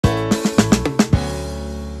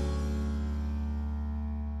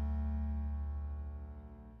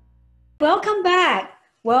Welcome back.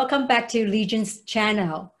 Welcome back to Ligin's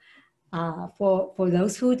channel. For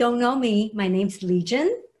those who don't know me, my name's Ligin,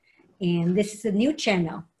 and this is a new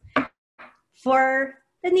channel for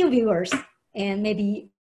the new viewers and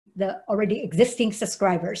maybe the already existing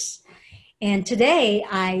subscribers. And today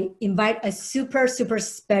I invite a super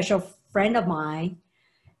special friend of mine.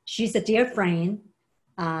 She's a dear friend.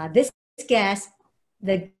 This guest,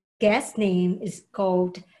 the guest name is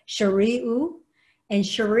called Sheree Wu. And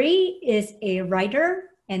Sheree is a writer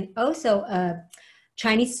and also a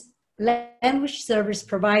Chinese language service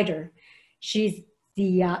provider. She's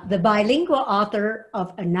the bilingual author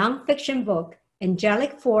of a nonfiction book,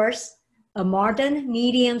 Angelic Force, a modern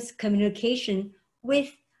medium's communication with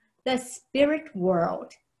the spirit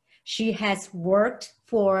world. She has worked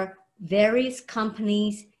for various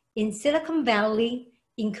companies in Silicon Valley,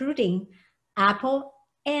 including Apple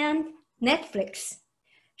and Netflix.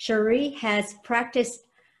 Sheree has practiced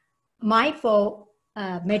mindful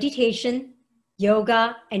meditation,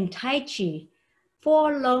 yoga, and Tai Chi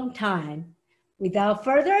for a long time. Without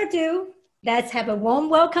further ado, let's have a warm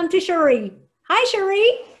welcome to Sheree. Hi,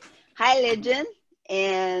 Sheree. Hi, Ligin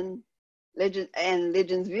and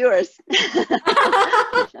Ligin's viewers.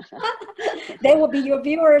 They will be your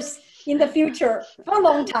viewers in the future for a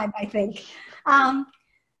long time, I think.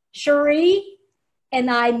 Sheree and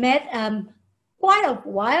I met quite a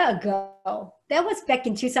while ago. That was back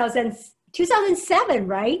in 2007,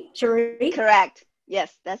 right, Sheree? Correct.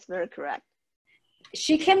 Yes, that's very correct.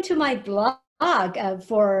 She came to my blog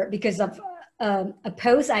because of a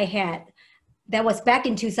post I had that was back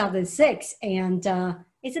in 2006, and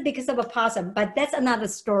it's because of a possum, but that's another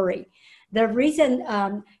story. The reason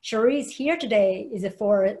Sheree is here today is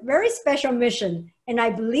for a very special mission, and I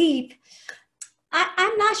believe,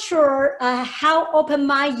 I'm not sure how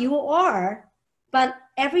open-minded you are, but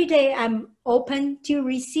every day I'm open to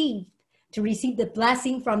receive the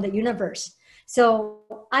blessing from the universe. So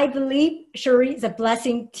I believe Sheree is a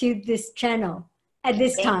blessing to this channel at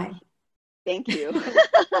this time. Thank you.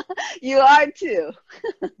 You are too.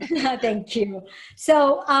 Thank you.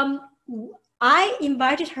 So I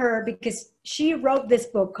invited her because she wrote this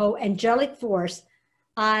book called Angelic Force.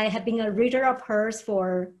 I have been a reader of hers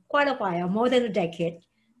for quite a while, more than a decade,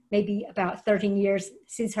 maybe about 13 years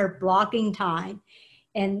since her blogging time.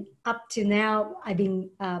 And up to now, I've been,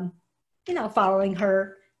 following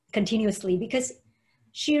her continuously because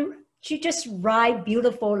she just writes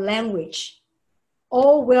beautiful language,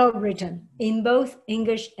 all well written in both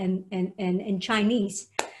English and Chinese.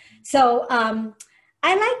 So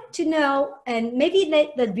I like to know, and maybe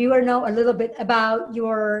let the viewer know a little bit about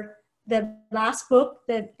the last book,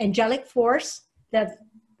 the Angelic Force, the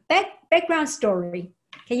background story.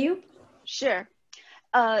 Can you? Sure.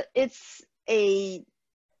 It's a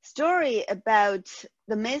story about,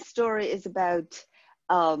 the main story is about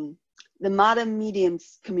the modern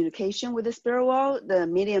medium's communication with the spirit world. The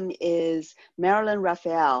medium is Marilyn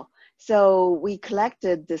Raphael. So we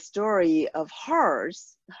collected the story of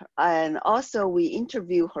hers, and also we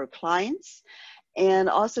interview her clients, and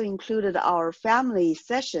also included our family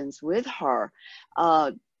sessions with her,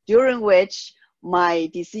 during which my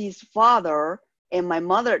deceased father and my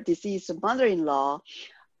deceased mother-in-law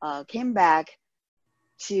came back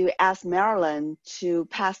to ask Marilyn to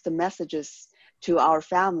pass the messages to our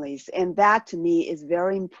families. And that to me is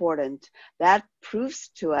very important. That proves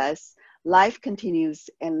to us life continues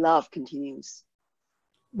and love continues.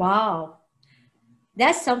 Wow.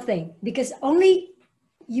 That's something, because only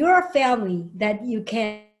your family that you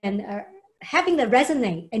can having the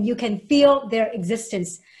resonate and you can feel their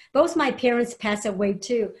existence. Both my parents passed away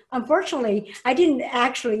too. Unfortunately, I didn't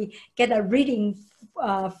actually get a reading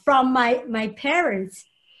from my parents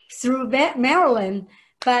through Marilyn,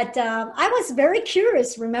 but I was very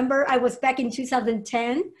curious. Remember, I was back in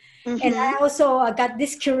 2010, and I also got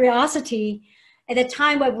this curiosity. At the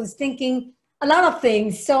time, I was thinking a lot of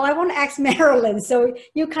things, so I want to ask Marilyn. So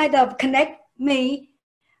you kind of connect me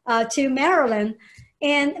to Marilyn.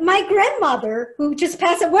 And my grandmother, who just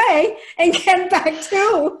passed away and came back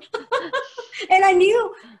too. And I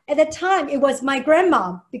knew at the time it was my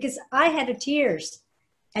grandma because I had the tears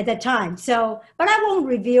at that time. So, but I won't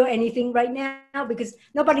reveal anything right now because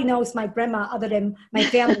nobody knows my grandma other than my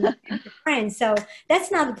family and friends. So that's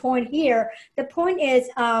not the point here. The point is,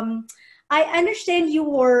 I understand you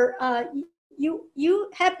were, you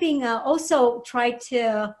have been also tried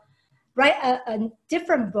to write a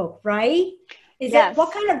different book, right? Yes.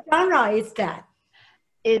 What kind of genre is that?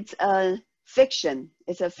 It's a fiction.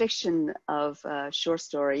 It's a fiction of short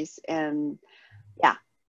stories. And yeah,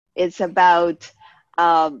 it's about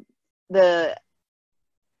the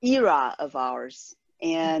era of ours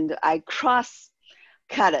and I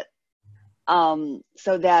cross-cut it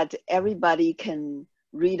so that everybody can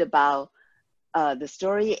read about the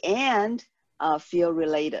story and feel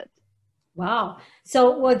related. Wow.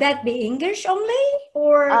 So will that be English only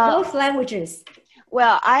or both languages?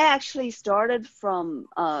 Well, I actually started from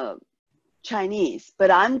Chinese, but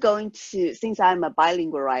I'm going to, since I'm a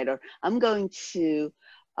bilingual writer, I'm going to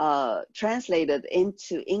translate it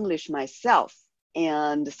into English myself.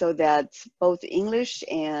 And so that both English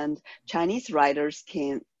and Chinese writers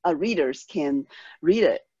readers can read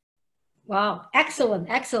it. Wow. Excellent.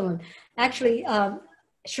 Excellent. Actually,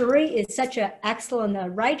 Sheree is such an excellent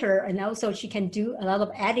writer, and also she can do a lot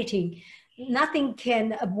of editing. Nothing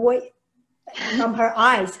can avoid from her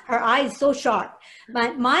eyes. Her eye is so sharp.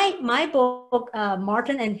 My book,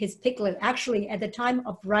 Martin and His Piglet, actually at the time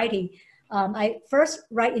of writing, I first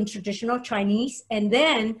write in traditional Chinese, and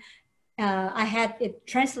then I had it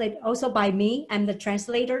translated also by me. I'm the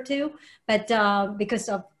translator too, but because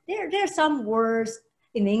of there are some words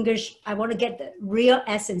in English, I want to get the real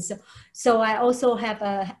essence. So I also have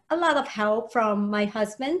a lot of help from my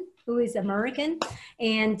husband, who is American,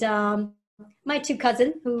 and my two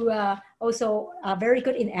cousins, who also are very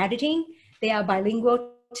good in editing. They are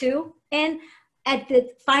bilingual too. And at the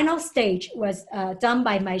final stage was done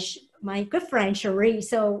by my good friend Sheree.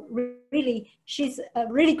 So really, she's a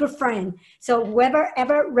really good friend. So whoever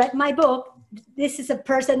ever read my book, this is a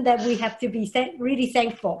person that we have to be really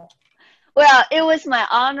thankful. Well, it was my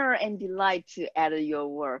honor and delight to edit your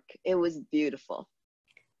work. It was beautiful.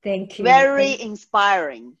 Thank you. Very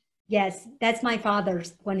inspiring. Yes, that's my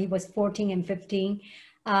father's when he was 14 and 15.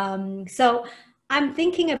 So I'm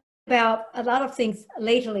thinking about a lot of things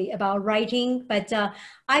lately about writing, but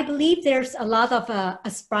I believe there's a lot of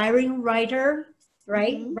aspiring writers,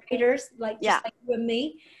 right? Mm-hmm. Writers just like you and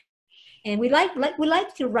me, and we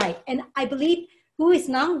like to write. And I believe who is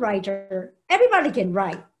non-writer, everybody can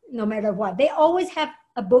write, no matter what. They always have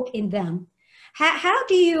a book in them. How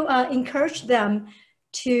do you encourage them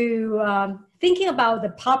to thinking about the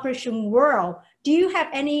publishing world? Do you have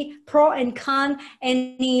any pro and con,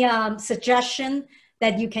 any suggestion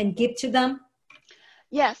that you can give to them?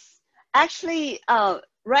 Yes, actually,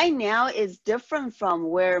 right now is different from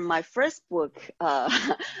where my first book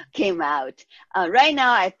came out. Right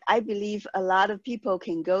now, I believe a lot of people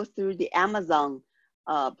can go through the Amazon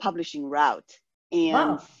publishing route. And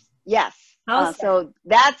Wow. yes, so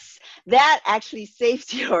that actually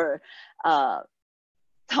saves your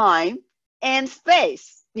time and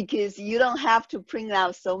space because you don't have to print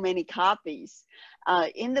out so many copies.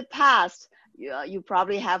 In the past, you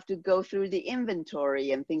probably have to go through the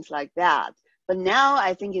inventory and things like that. But now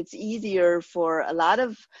I think it's easier for a lot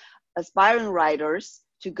of aspiring writers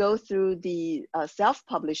to go through the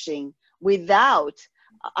self-publishing without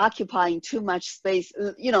occupying too much space,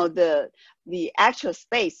 the actual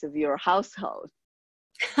space of your household.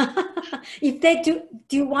 If they do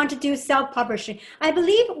you want to do self-publishing? I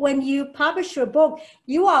believe when you publish your book,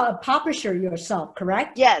 you are a publisher yourself,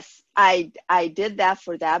 correct? Yes, I did that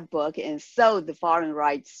for that book and sold the foreign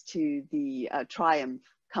rights to the Triumph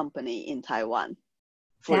company in Taiwan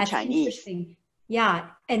for That's Chinese. Interesting. Yeah,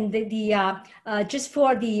 and just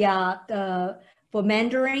for for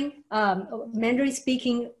Mandarin Mandarin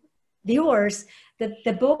speaking viewers,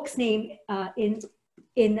 the book's name in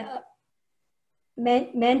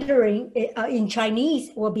Mandarin in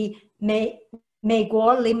Chinese will be 美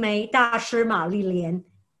国灵媒大师玛丽莲.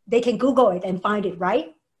 They can Google it and find it,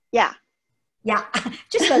 right? Yeah. Yeah,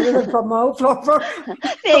 just a little promo for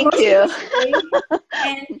Thank you.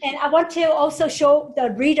 And I want to also show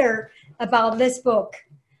the reader about this book,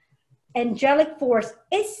 Angelic Force.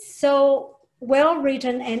 It's so well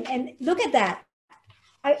written, and look at that.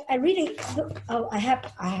 I really look. Oh, I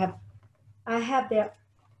have there.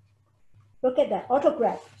 Look at that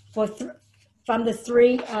autograph from the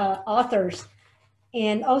three authors,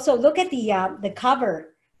 and also look at the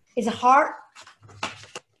cover. It's a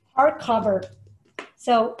hardcover,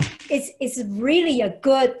 so it's really a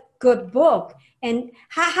good book. And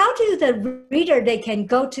how do the reader, they can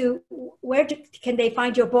go to, can they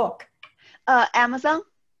find your book? Amazon.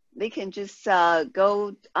 They can just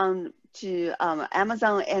go on to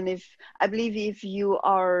Amazon, and I believe if you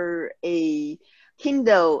are a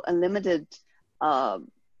Kindle Unlimited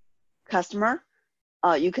customer,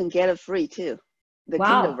 you can get it free too, the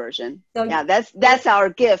Kindle version. So yeah, that's our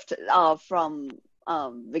gift from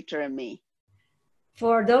Victor and me.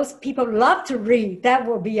 For those people who love to read, that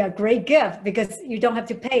will be a great gift because you don't have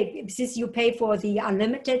to pay, since you pay for the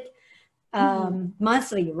unlimited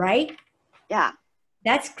monthly, right? Yeah.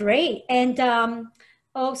 That's great. And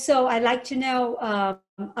Also, I'd like to know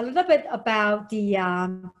a little bit about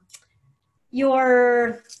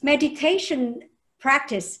your meditation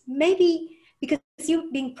practice. Maybe because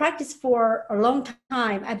you've been practiced for a long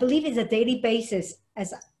time, I believe it's a daily basis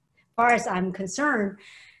as far as I'm concerned.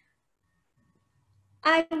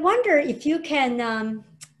 I wonder if you can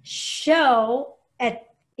show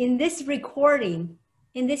in this recording,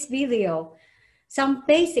 in this video, some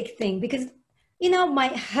basic thing, because my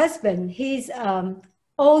husband, he's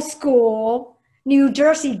old school New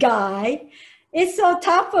Jersey guy. It's so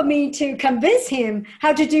tough for me to convince him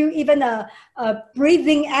how to do even a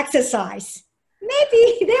breathing exercise.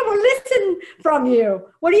 Maybe they will listen from you.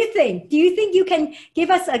 What do you think? Do you think you can give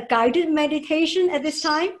us a guided meditation at this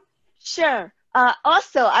time? Sure.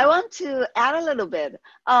 Also, I want to add a little bit.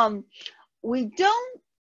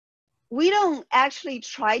 We don't actually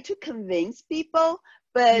try to convince people,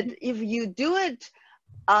 but if you do it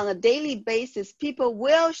on a daily basis, people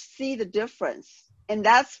will see the difference. And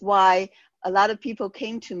that's why a lot of people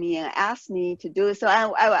came to me and asked me to do it. So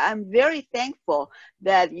I'm very thankful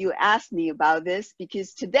that you asked me about this,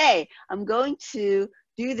 because today I'm going to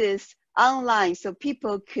do this online so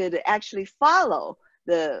people could actually follow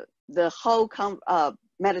the whole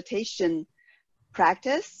meditation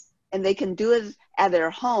practice, and they can do it at their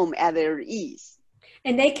home at their ease.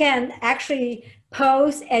 And they can actually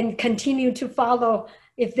pause and continue to follow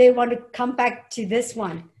if they want to come back to this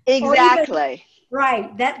one. Exactly.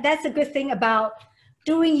 Right. That's a good thing about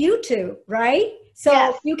doing YouTube, right? So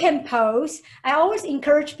yes. You can post. I always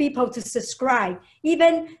encourage people to subscribe.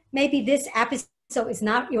 Even maybe this episode is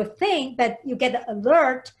not your thing, but you get an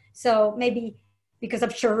alert. So maybe because of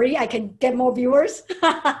Sheree, I can get more viewers.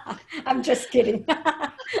 I'm just kidding.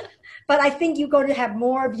 But I think you're going to have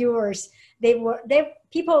more viewers.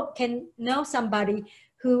 People can know somebody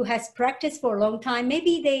who has practiced for a long time.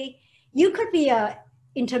 Maybe you could be a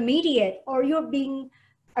intermediate, or you're being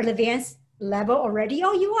an advanced level already,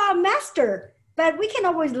 or you are a master. But we can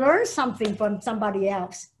always learn something from somebody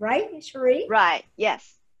else, right, Sheree? Right.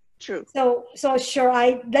 Yes. True. So sure,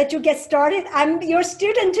 I let you get started. I'm your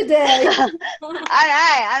student today. All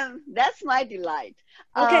right. That's my delight.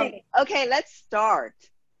 Okay. Okay, let's start.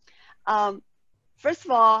 First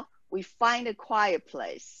of all, we find a quiet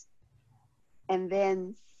place and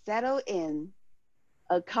then settle in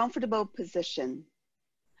a comfortable position.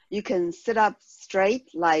 You can sit up straight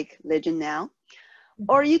like Ligin now,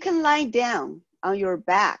 or you can lie down on your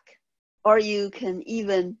back, or you can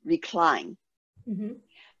even recline. Mm-hmm.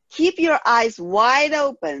 Keep your eyes wide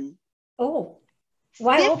open. Oh,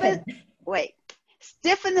 wide open. Wait.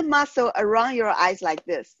 Stiffen the muscle around your eyes like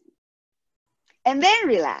this. And then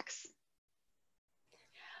relax.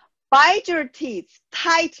 Bite your teeth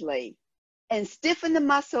tightly and stiffen the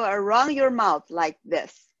muscle around your mouth like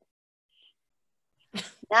this.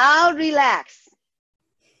 Now relax.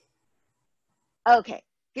 Okay,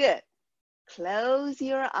 good. Close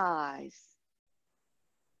your eyes.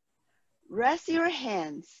 Rest your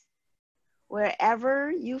hands wherever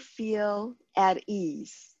you feel at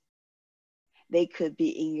ease. They could be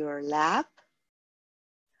in your lap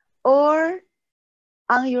or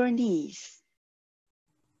on your knees.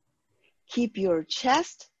 Keep your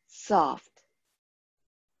chest soft.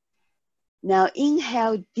 Now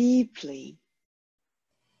inhale deeply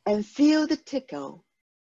and feel the tickle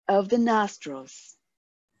of the nostrils,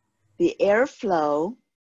 the airflow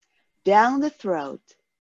down the throat,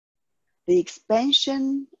 the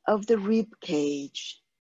expansion of the rib cage.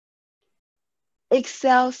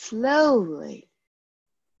 Exhale slowly.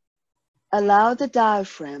 Allow the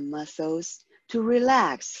diaphragm muscles to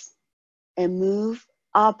relax and move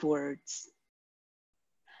upwards.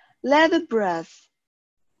 Let the breath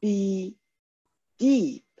be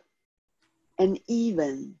deep and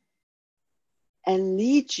even and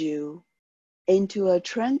lead you into a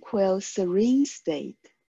tranquil, serene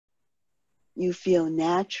state. You feel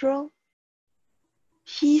natural,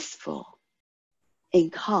 peaceful,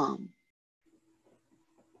 and calm.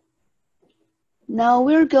 Now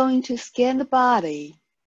we're going to scan the body.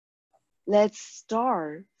 Let's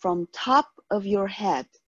start from top of your head,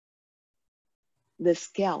 the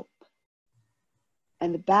scalp,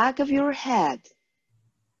 and the back of your head.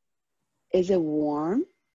 Is it warm?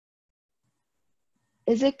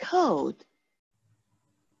 Is it cold?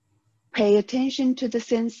 Pay attention to the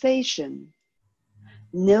sensation.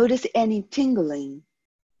 Notice any tingling,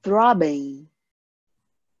 throbbing,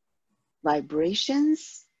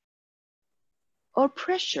 vibrations, or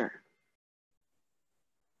pressure.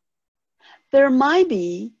 There might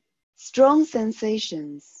be strong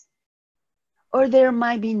sensations, or there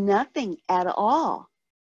might be nothing at all.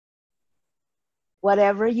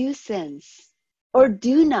 Whatever you sense, or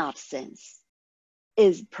do not sense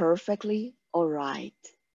is perfectly all right.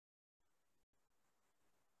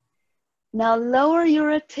 Now lower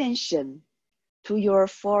your attention to your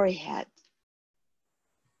forehead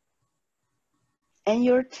and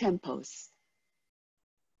your temples.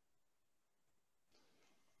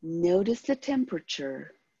 Notice the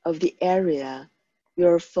temperature of the area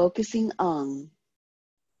you're focusing on.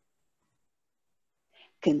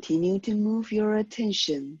 Continue to move your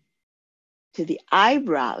attention to the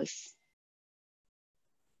eyebrows,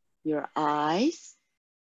 your eyes,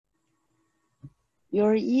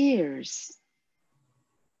 your ears,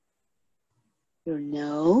 your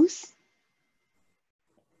nose,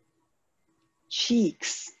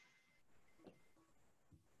 cheeks,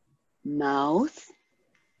 mouth,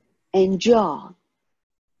 and jaw.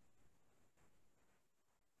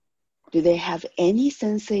 Do they have any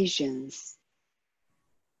sensations?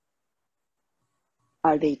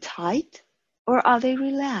 Are they tight or are they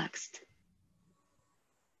relaxed?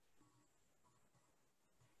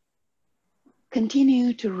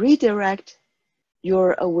 Continue to redirect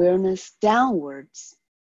your awareness downwards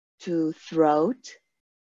to throat,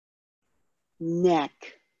 neck,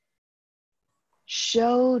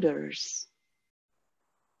 shoulders,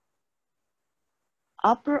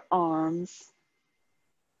 upper arms,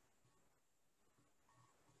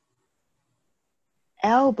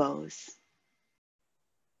 elbows,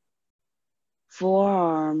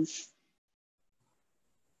 forearms,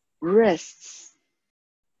 wrists,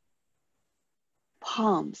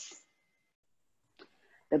 palms,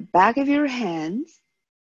 the back of your hands,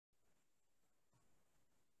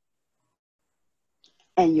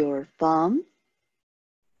 and your thumb,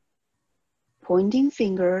 pointing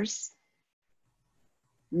fingers,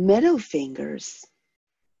 middle fingers,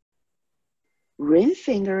 ring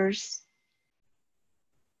fingers,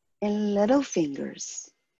 and little fingers.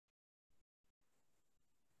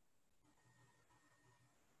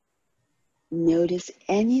 Notice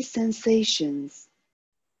any sensations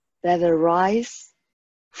that arise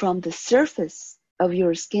from the surface of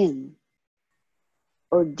your skin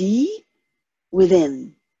or deep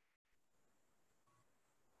within.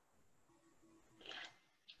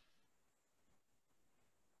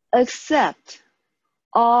 Accept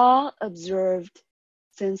all observed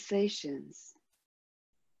sensations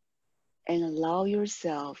and allow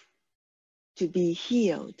yourself to be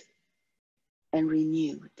healed and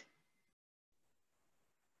renewed.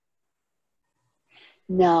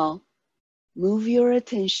 Now, move your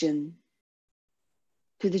attention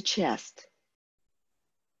to the chest.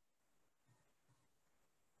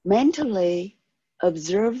 Mentally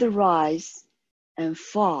observe the rise and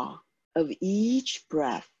fall of each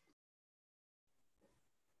breath.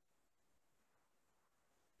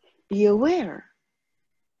 Be aware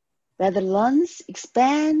that the lungs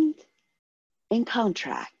expand and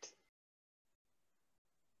contract.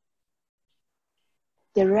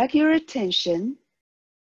 Direct your attention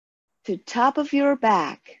to the top of your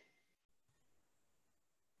back.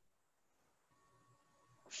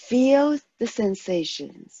 Feel the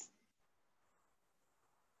sensations.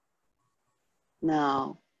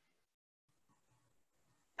 Now,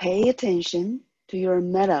 pay attention to your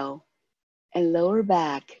middle and lower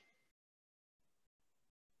back.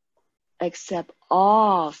 Accept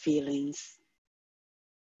all feelings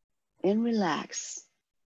and relax.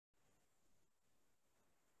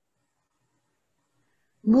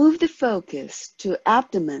 Move the focus to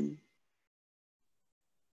abdomen.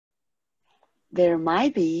 There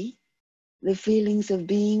might be the feelings of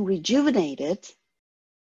being rejuvenated.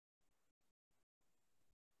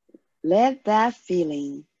 Let that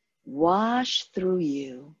feeling wash through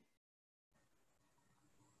you.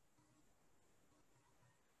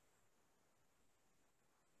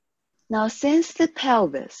 Now sense the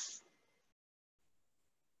pelvis.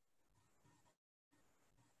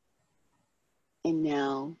 And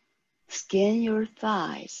now scan your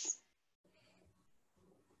thighs.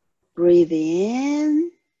 Breathe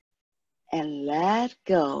in and let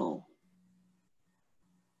go.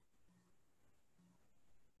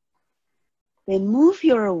 Then move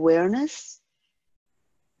your awareness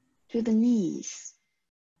to the knees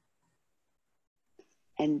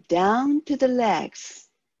and down to the legs,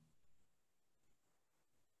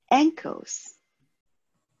 ankles,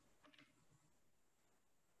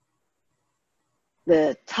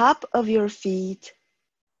 the top of your feet,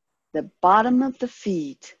 the bottom of the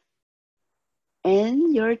feet,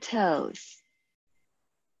 and your toes.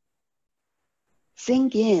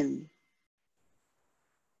 Sink in.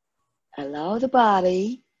 Allow the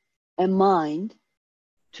body and mind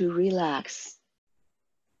to relax.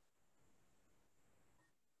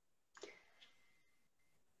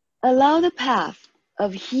 Allow the path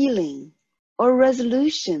of healing or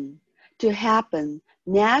resolution to happen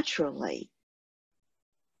naturally.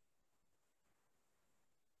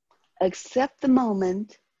 Accept the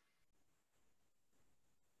moment.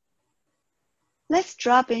 Let's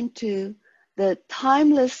drop into the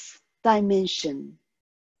timeless dimension.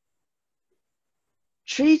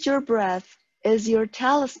 Treat your breath as your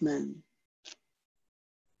talisman.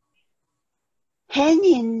 Hang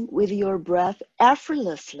in with your breath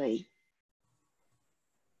effortlessly.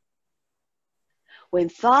 When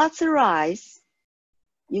thoughts arise,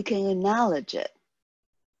 you can acknowledge it.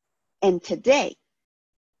 And today,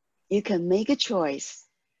 you can make a choice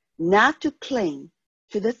not to cling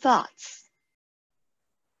to the thoughts.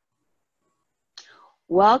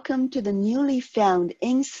 Welcome to the newly found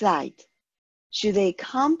insight, should they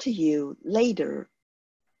come to you later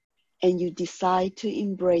and you decide to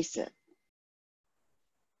embrace it.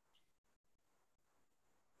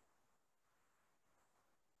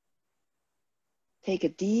 Take a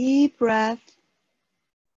deep breath.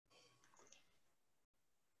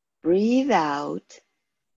 Breathe out.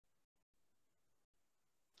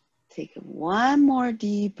 Take one more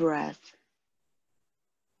deep breath.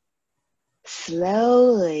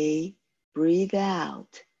 Slowly breathe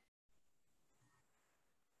out.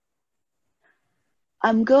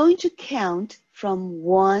 I'm going to count from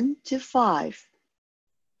 1 to 5.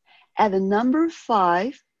 At the number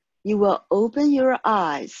 5, you will open your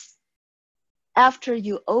eyes. After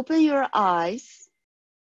you open your eyes,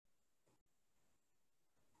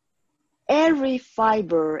 every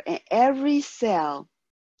fiber and every cell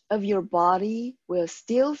of your body will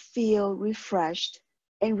still feel refreshed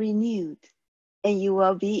and renewed, and you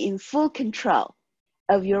will be in full control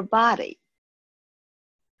of your body.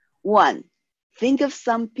 1. Think of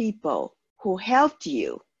some people who helped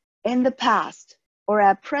you in the past or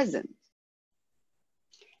at present,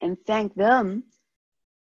 and thank them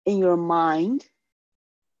in your mind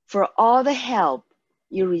for all the help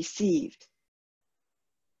you received.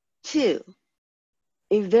 2.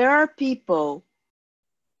 If there are people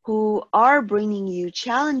who are bringing you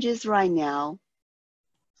challenges right now,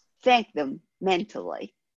 thank them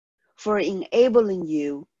mentally for enabling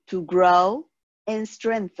you to grow and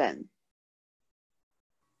strengthen.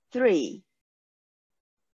 3.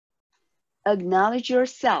 Acknowledge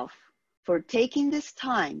yourself for taking this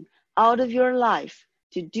time out of your life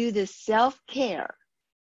to do this self-care.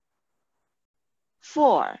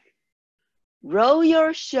 4. Roll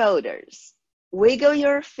your shoulders, wiggle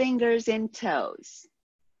your fingers and toes.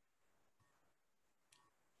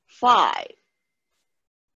 5.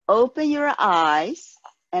 Open your eyes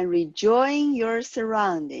and rejoin your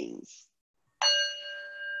surroundings.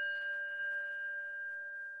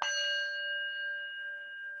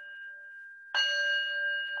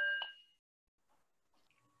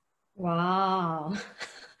 Wow.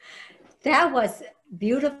 That was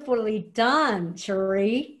beautifully done,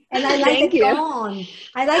 Sheree. And I like Thank the you. dawn.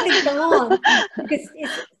 I like the dawn because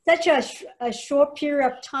it's such a short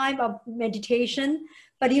period of time of meditation,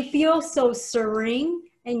 but you feel so serene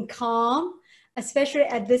and calm, especially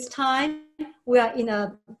at this time. We are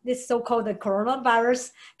in this so-called the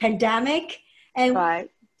coronavirus pandemic, and Right.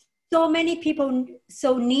 so many people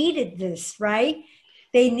so needed this, right?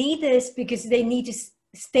 They need this because they need to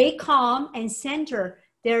stay calm and center.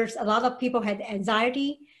 There's a lot of people had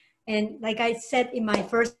anxiety, and like I said in my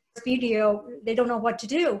first video, they don't know what to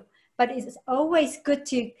do. But it's always good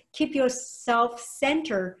to keep yourself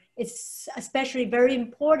centered. It's especially very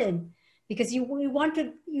important because you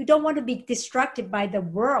don't want to be distracted by the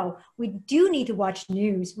world. We do need to watch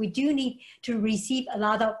news. We do need to receive a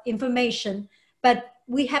lot of information, but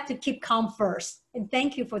we have to keep calm first. And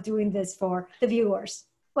thank you for doing this for the viewers.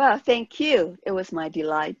 Well, thank you. It was my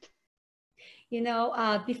delight. You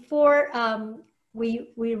know, before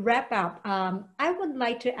we wrap up, I would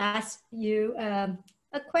like to ask you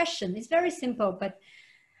a question. It's very simple, but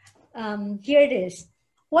here it is.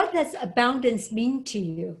 What does abundance mean to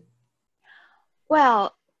you?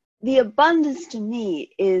 Well, the abundance to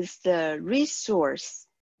me is the resource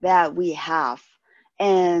that we have.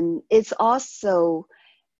 And it's also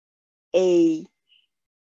a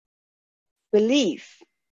belief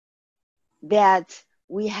that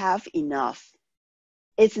we have enough.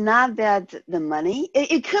 It's not that the money,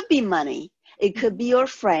 it could be money. It could be your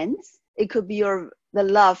friends. It could be the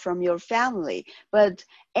love from your family. But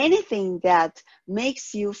anything that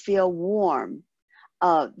makes you feel warm,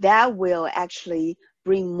 that will actually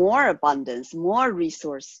bring more abundance, more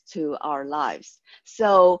resource to our lives.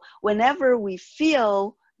 So whenever we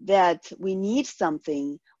feel that we need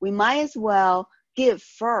something, we might as well give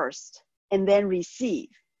first and then receive,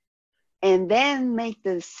 and then make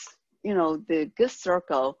this the good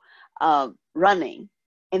circle running,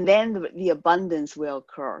 and then the abundance will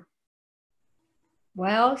occur.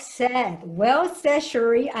 Well said. Well said,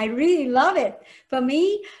 Sheree. I really love it. For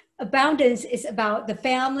me, abundance is about the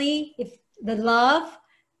family, if the love,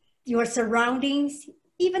 your surroundings,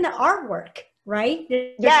 even the artwork, right?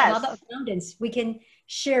 There's a lot Yes. of abundance we can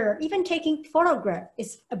share. Even taking photograph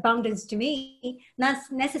is abundance to me, not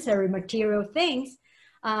necessary material things.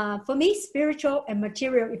 For me, spiritual and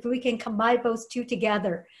material, if we can combine those two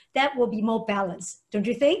together, that will be more balanced. Don't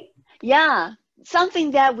you think? Yeah. Something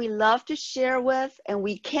that we love to share with and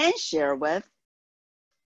we can share with.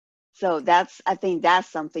 So I think that's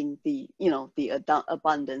something the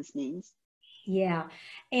abundance means. Yeah,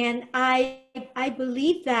 and I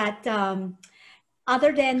believe that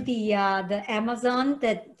other than the Amazon,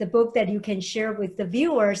 that the book that you can share with the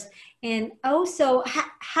viewers, and also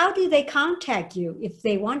how do they contact you if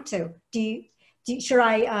they want to? Should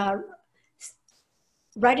I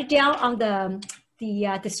write it down on the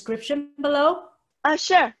description below?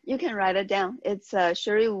 Sure, you can write it down. It's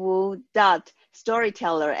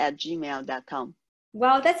shereewu.storyteller@gmail.com.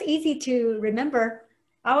 Well, that's easy to remember.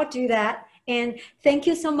 I will do that. And thank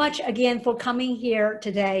you so much again for coming here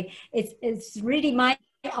today. It's really my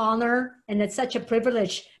honor, and it's such a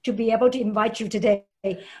privilege to be able to invite you today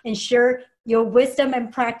and share your wisdom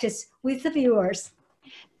and practice with the viewers.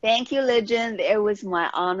 Thank you, Ligin. It was my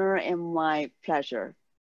honor and my pleasure.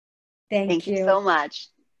 Thank Thank you you. so much.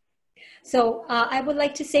 So I would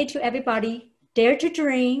like to say to everybody, dare to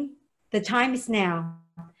dream. The time is now.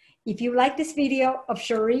 If you like this video of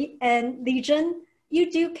Sheree and Ligin,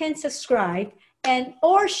 you can subscribe and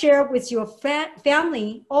or share with your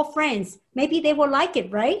family or friends. Maybe they will like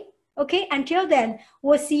it, right? Okay, until then,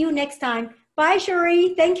 we'll see you next time. Bye,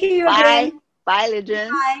 Sheree. Thank you Bye. again. Bye, Ligin.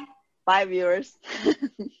 Bye. Bye, viewers.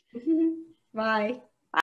 Bye.